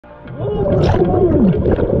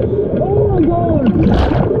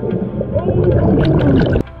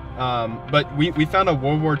But we found a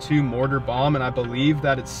World War II mortar bomb, and I believe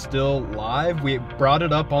that it's still live. We brought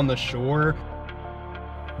it up on the shore.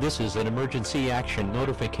 This is an emergency action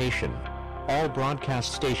notification. All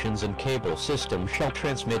broadcast stations and cable systems shall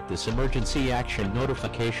transmit this emergency action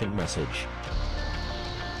notification message.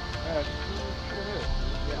 That's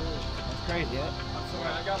crazy, yeah?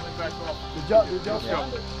 I got my back off. Did y'all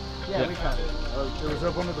found it? Yeah, we found it. It was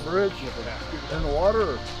up under the bridge? In the water?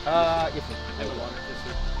 Or? Yes, in the water.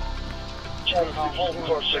 Charlie, hold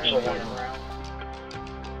course 601.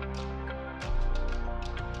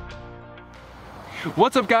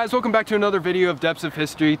 What's up, guys? Welcome back to another video of Depths of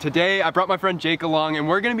History. Today I brought my friend Jake along, and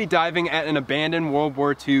we're going to be diving at an abandoned World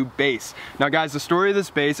War II base. Now guys, the story of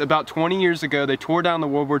this base, about 20 years ago they tore down the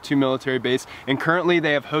World War II military base, and currently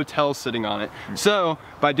they have hotels sitting on it. So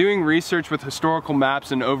by doing research with historical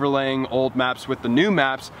maps and overlaying old maps with the new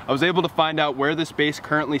maps, I was able to find out where this base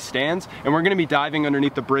currently stands, and we're going to be diving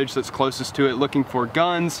underneath the bridge that's closest to it, looking for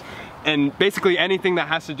guns and basically anything that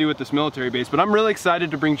has to do with this military base. But I'm really excited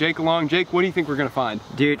to bring Jake along. Jake, what do you think we're gonna find?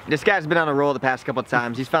 Dude, this guy's been on a roll the past couple of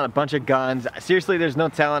times. He's found a bunch of guns. Seriously, there's no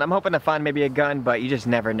telling. I'm hoping to find maybe a gun, but you just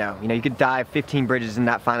never know. You know, you could dive 15 bridges and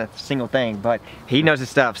not find a single thing, but he knows his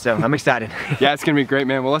stuff, so I'm excited. Yeah, it's gonna be great,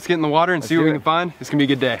 man. Well, let's get in the water and see what we can find. It's gonna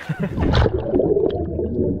be a good day.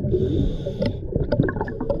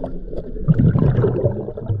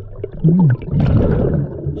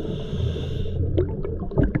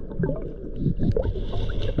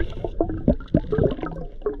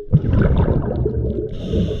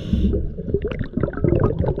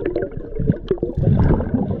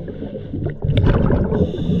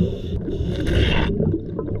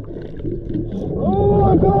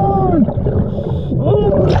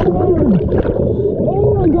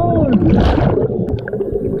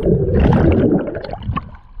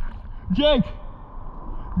 Jake!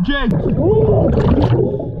 Jake!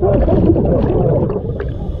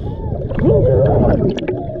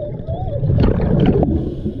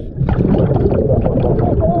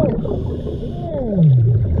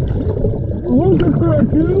 Look at that,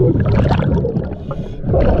 dude!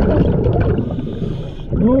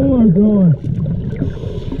 Oh my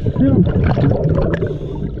god!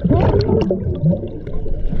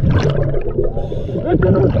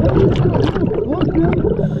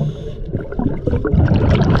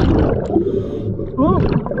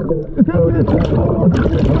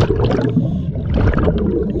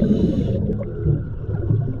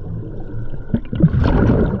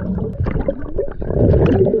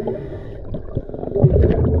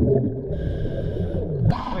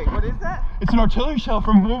 It's an artillery shell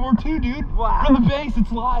from World War II, dude. Wow. From the base,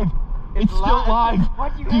 it's live. It's still live.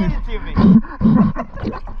 Why'd you hand it to me?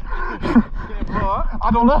 Did it blow up?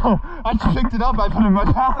 I don't know. I just picked it up. I put it in my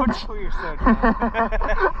pouch. Oh, you're so dumb.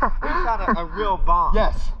 We found a real bomb.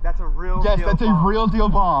 Yes. That's a real Yes, deal that's bomb. a real deal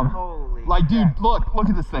bomb. Holy like, dude, crap. look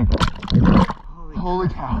at this thing. Holy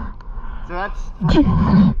cow. So that's...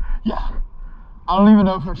 Yeah. I don't even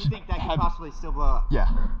know if I You should think that could possibly still blow up? Yeah.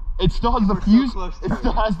 It still has the We're fuse. so close to it it.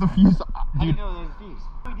 still has the fuse. How do you Dude, know there's a fuse?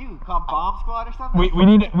 What do we do? Call bomb squad or something?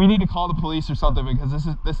 we need to call the police or something, because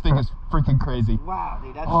this thing is freaking crazy. Wow,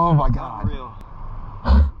 dude, that's Oh my god. unreal.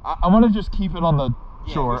 I want to just keep it on the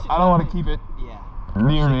shore. I don't want to keep it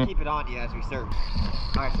near me. Keep it on you as we search.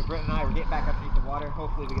 Alright, so Brent and I, we're getting back underneath the water.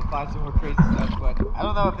 Hopefully we can find some more crazy stuff, but I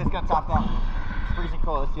don't know if it's going to top that. It's freezing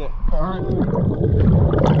cold. Let's do it.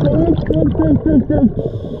 Alright.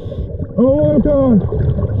 Oh my god.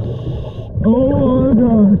 Oh my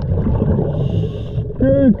god.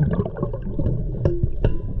 Dude.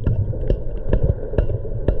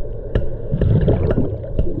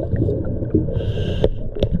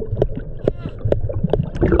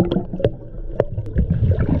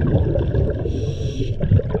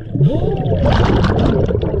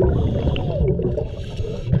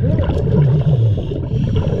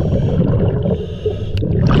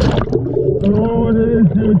 Oh, it is,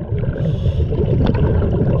 dude.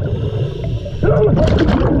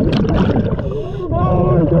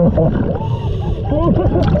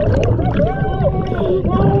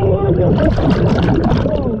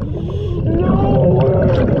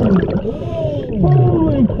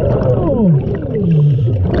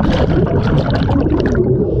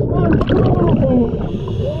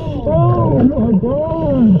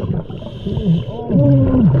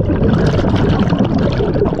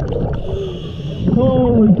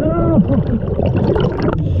 Holy cow!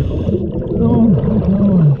 Oh my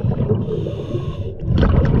god!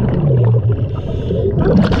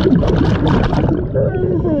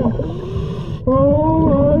 Oh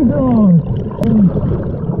my god!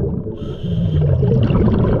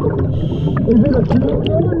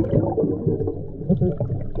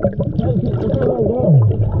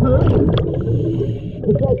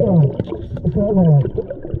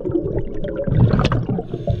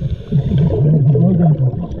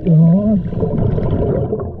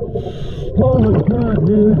 Oh my god,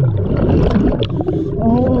 dude.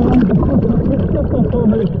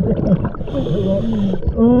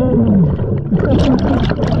 Oh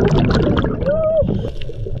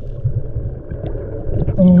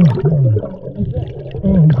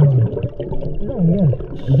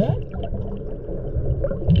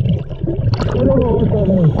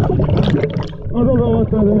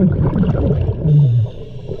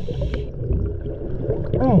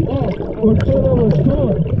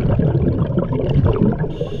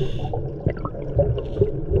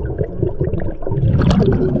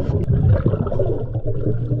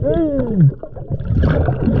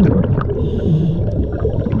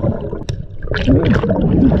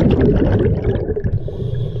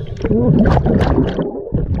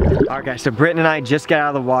Alright guys, so Britton and I just got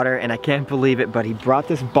out of the water and I can't believe it, but he brought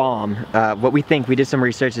this bomb. What we think, we did some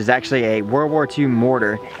research, is actually a World War II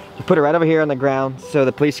mortar. He put it right over here on the ground so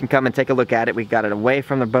the police can come and take a look at it. We got it away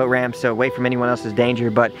from the boat ramp, so away from anyone else's danger,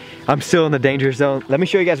 but I'm still in the danger zone. Let me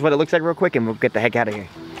show you guys what it looks like real quick and we'll get the heck out of here.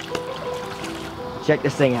 Check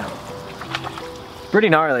this thing out. Pretty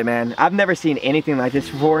gnarly, man. I've never seen anything like this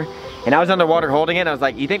before. And I was underwater holding it and I was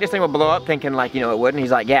like, you think this thing will blow up? Thinking like, you know, it would. And he's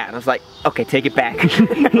like, yeah. And I was like, okay, take it back.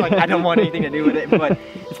 Like, I don't want anything to do with it, but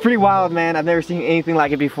it's pretty wild, man. I've never seen anything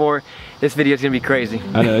like it before. This video is gonna be crazy.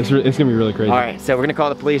 I know, it's gonna be really crazy. All right, so we're gonna call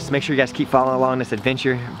the police. Make sure you guys keep following along this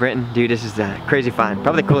adventure. Britton, dude, this is a crazy find.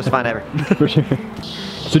 Probably the coolest find ever. For sure.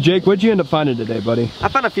 So Jake, what'd you end up finding today, buddy? I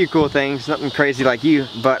found a few cool things, nothing crazy like you,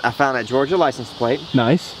 but I found a Georgia license plate.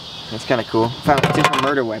 Nice. That's kind of cool. Found a potential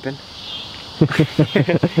murder weapon.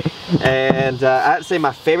 And I'd say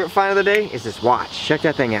my favorite find of the day is this watch. Check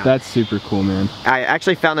that thing out. That's super cool, man. I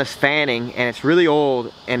actually found this fanning and it's really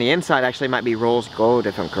old, and the inside actually might be rose gold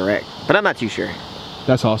if I'm correct, but I'm not too sure.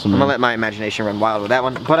 That's awesome, man. I'm gonna let my imagination run wild with that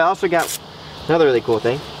one. But I also got another really cool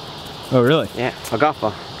thing. Oh, really? Yeah, a golf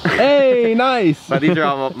ball. Hey, nice. But these are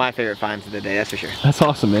all my favorite finds of the day, that's for sure. That's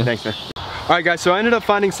awesome, man. Thanks, man. All right, guys, so I ended up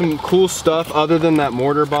finding some cool stuff other than that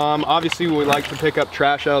mortar bomb. Obviously, we like to pick up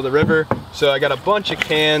trash out of the river. So I got a bunch of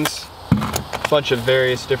cans, a bunch of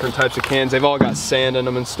various different types of cans. They've all got sand in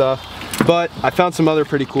them and stuff. But I found some other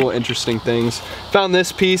pretty cool, interesting things. Found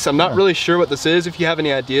this piece. I'm not really sure what this is. If you have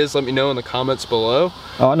any ideas, let me know in the comments below.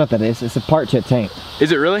 Oh, I know what that is. It's a part chip tank.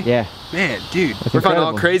 Is it really? Yeah. Man, dude, That's we're finding all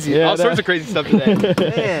incredible. crazy, Yeah, all sorts of crazy stuff today.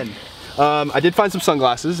 Man. I did find some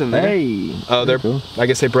sunglasses in there. Hey. Oh, they're cool. I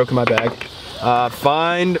guess they broke in my bag.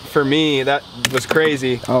 Find for me, that was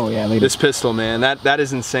crazy. Oh yeah, this pistol, man, that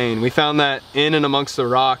is insane. We found that in and amongst the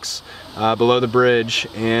rocks below the bridge,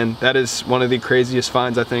 and that is one of the craziest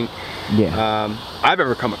finds I think I've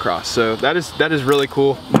ever come across. So that is really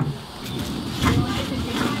cool.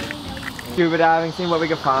 Scuba diving, seeing what we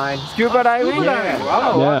can find. Scuba diving? Yeah.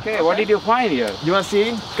 Wow, Yeah. okay. What did you find here? You want to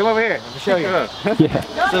see? Come over here. I'll show you. Yeah.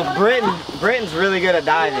 So Britton's really good at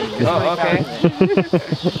diving. Oh, okay.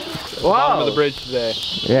 Bottom Wow. of the bridge today.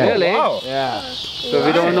 Yeah. Really? Wow. Yeah. So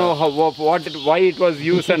we don't know how, why it was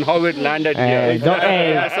used and how it landed Hey, here.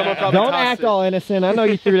 Yeah, someone probably don't tossed act it. all innocent. I know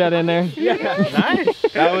you threw that in there. Nice.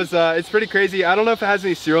 That was it's pretty crazy. I don't know if it has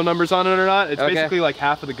any serial numbers on it or not. It's Okay. basically like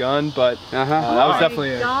half of the gun, but Uh-huh. that was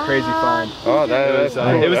definitely a crazy find. Oh,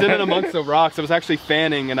 that It was in and amongst the rocks. I was actually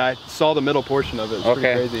fanning and I saw the middle portion of it. It was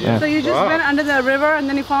Okay. pretty crazy. Yeah. So you just went under the river and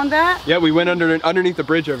then you found that? Yeah, we went underneath the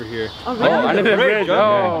bridge over here. Oh, really? under the bridge.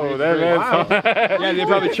 Oh, Yeah, they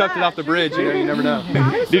probably chucked it off the bridge, you know, you never know.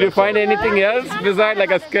 Did you find anything else besides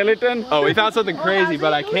like a skeleton? Oh, we found something crazy,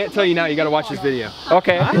 but I can't tell you now. You gotta watch this video.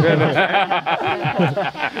 Okay. We're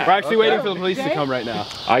actually waiting for the police to come right now.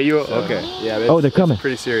 Are you okay? Yeah, Oh, they're coming.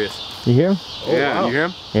 Pretty serious. You hear him? Yeah. You hear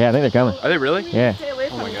him? Yeah, I think they're coming. Are they really? Yeah.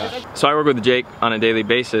 Oh my god. So I work with Jake on a daily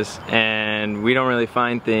basis, and we don't really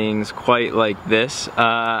find things quite like this.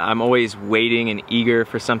 I'm always waiting and eager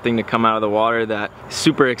for something to come out of the water that's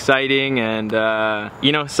super exciting and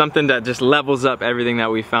you know, something that just levels up everything that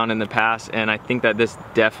we found in the past, and I think that this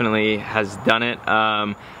definitely has done it.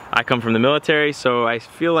 I come from the military, so I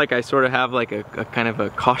feel like I sort of have like a kind of a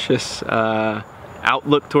cautious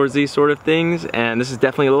outlook towards these sort of things, and this is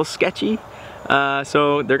definitely a little sketchy.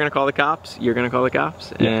 So they're gonna call the cops, you're gonna call the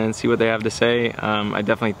cops and see what they have to say. I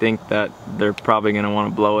definitely think that they're probably gonna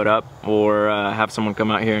wanna blow it up or have someone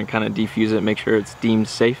come out here and kind of defuse it, make sure it's deemed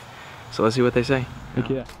safe. So let's see what they say. Heck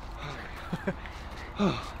yeah.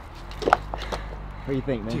 What do you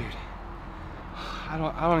think, man? Dude, I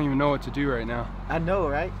don't even know what to do right now. I know,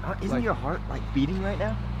 right? Isn't Like- your heart like beating right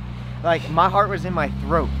now? Like, my heart was in my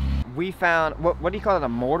throat. We found, what do you call it, a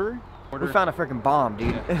mortar? We found a freaking bomb,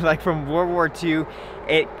 dude. Yeah. Like from World War II.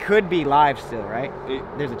 It could be live still, right?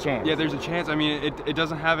 There's a chance. Yeah, there's a chance. I mean, it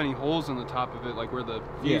doesn't have any holes in the top of it, like where the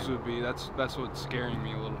fuse would be. That's what's scaring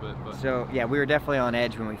me a little bit. But. So yeah, we were definitely on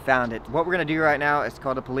edge when we found it. What we're gonna do right now is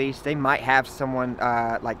call the police. They might have someone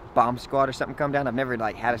like bomb squad or something come down. I've never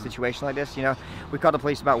like had a situation like this, you know. We called the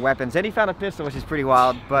police about weapons. Eddie found a pistol, which is pretty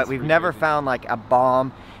wild, but we've never found like a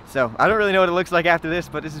bomb. So I don't really know what it looks like after this,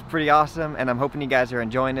 but this is pretty awesome, and I'm hoping you guys are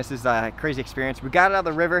enjoying this. This is a crazy experience. We got it out of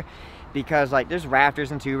the river because like there's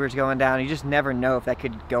rafters and tubers going down. You just never know if that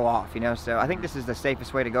could go off, you know. So I think this is the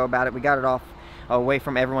safest way to go about it. We got it off away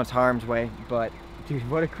from everyone's harm's way, but dude,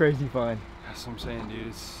 what a crazy find. That's what I'm saying,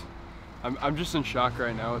 dude. I'm just in shock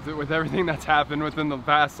right now with everything that's happened within the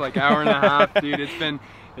past like hour and a half, dude.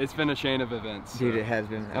 It's been a chain of events. Dude, it has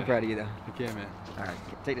been. I'm proud of you though. Okay, man. All right,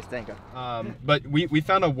 take this tank off. But we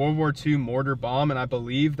found a World War II mortar bomb, and I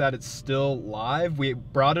believe that it's still live. We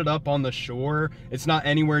brought it up on the shore. It's not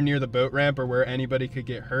anywhere near the boat ramp or where anybody could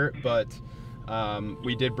get hurt, but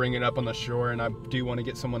we did bring it up on the shore, and I do want to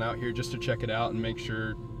get someone out here just to check it out and make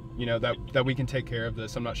sure, you know, that we can take care of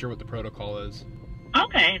this. I'm not sure what the protocol is.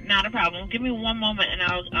 Okay, not a problem. Give me one moment and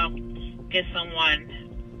I'll get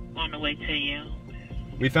someone on the way to you.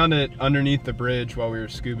 We found it underneath the bridge while we were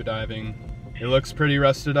scuba diving. It looks pretty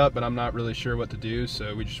rusted up, but I'm not really sure what to do,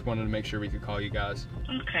 so we just wanted to make sure we could call you guys.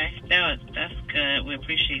 Okay, that's good. We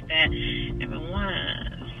appreciate that. Give me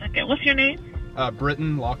 1 second. What's your name?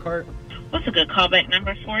 Britton Lockhart. What's a good callback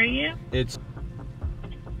number for you? It's...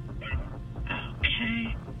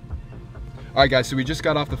 Okay. Alright guys, so we just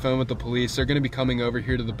got off the phone with the police. They're going to be coming over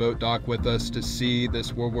here to the boat dock with us to see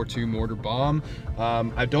this World War II mortar bomb.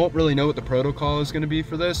 I don't really know what the protocol is going to be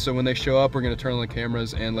for this, so when they show up, we're going to turn on the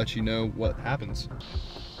cameras and let you know what happens.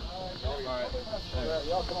 Alright.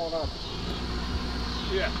 Y'all come on up.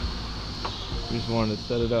 Yeah. We just wanted to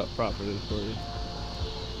set it up properly for you.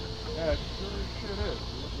 Yeah, it sure is.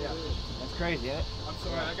 Yeah. That's crazy, isn't it? I'm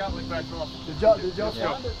sorry, I got like back off. Did y'all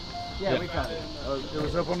find it? Yeah, we found it. It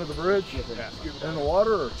was up under the bridge? Yes, sir. In the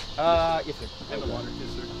water? Or? Yes, sir. In the water, yes,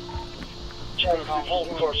 sir. Check on hold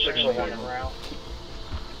course 601.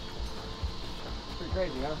 Pretty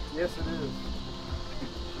crazy, huh? Yes, it is.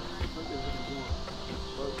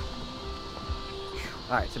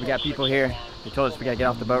 Alright, so we got people here. They told us we gotta get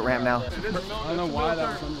off the boat ramp now. I don't know why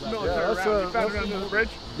that was under that. Yeah, that's under the bridge?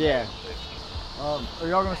 Yeah. Are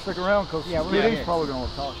y'all gonna stick around? Cause Speedy's probably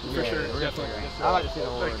gonna talk to you. For sure, definitely. I like to see the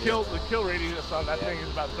whole The kill radius on that thing is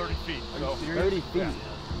about 30 feet. So. 30 feet. Yeah.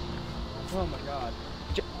 Oh my god.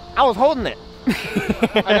 I was holding it.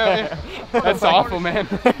 I know, that's awful, man.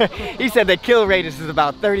 He said the kill radius is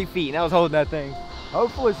about 30 feet, and I was holding that thing.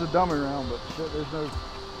 Hopefully it's a dummy round, but shit, there's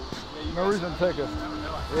no reason to take it.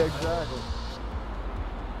 Yeah, exactly.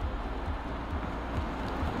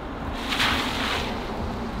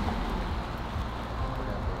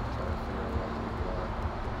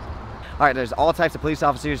 All right, there's all types of police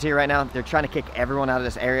officers here right now. They're trying to kick everyone out of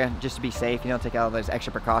this area just to be safe, you know, take all those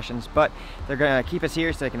extra precautions. But they're gonna keep us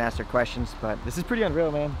here so they can ask their questions. But this is pretty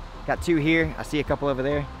unreal, man. Got two here. I see a couple over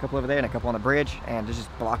there, and a couple on the bridge, and they're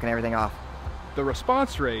just blocking everything off. The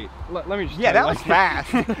response rate, let me just that was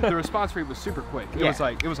fast. The response rate was super quick. It was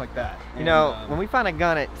like that. You know, when we find a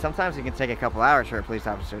gun, sometimes it can take a couple hours for a police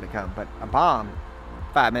officer to come, but a bomb,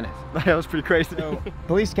 5 minutes. That was pretty crazy.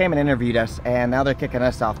 Police came and interviewed us, and now they're kicking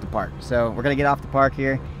us off the park. So we're gonna get off the park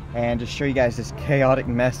here and just show you guys this chaotic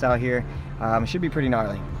mess out here. It should be pretty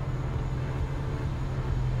gnarly.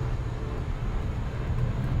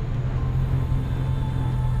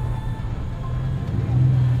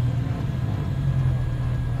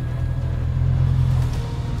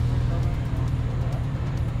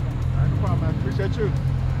 Appreciate you.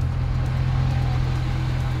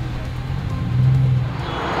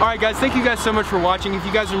 Alright guys, thank you guys so much for watching. If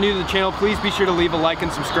you guys are new to the channel, please be sure to leave a like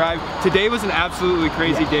and subscribe. Today was an absolutely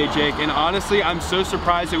crazy day, Jake, and honestly, I'm so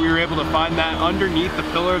surprised that we were able to find that underneath the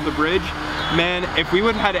pillar of the bridge. Man, if we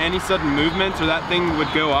would have had any sudden movements or that thing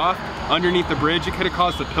would go off underneath the bridge, it could have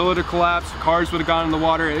caused the pillar to collapse, cars would have gone in the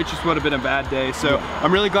water, it just would have been a bad day. So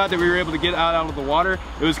I'm really glad that we were able to get out of the water.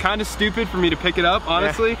 It was kind of stupid for me to pick it up,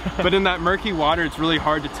 honestly, but in that murky water, it's really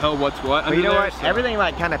hard to tell what's what. But you know what? So everything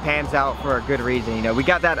like kind of pans out for a good reason. You know, we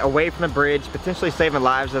got that away from the bridge, potentially saving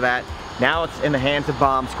lives of that. Now it's in the hands of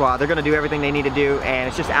Bomb Squad. They're gonna do everything they need to do, and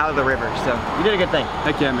it's just out of the river. So you did a good thing.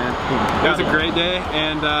 Heck yeah, man. It was a great day,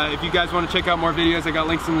 and if you guys want to check out more videos, I got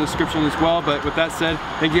links in the description as well. But with that said,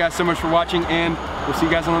 thank you guys so much for watching, and we'll see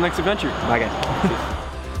you guys on the next adventure. Bye, guys.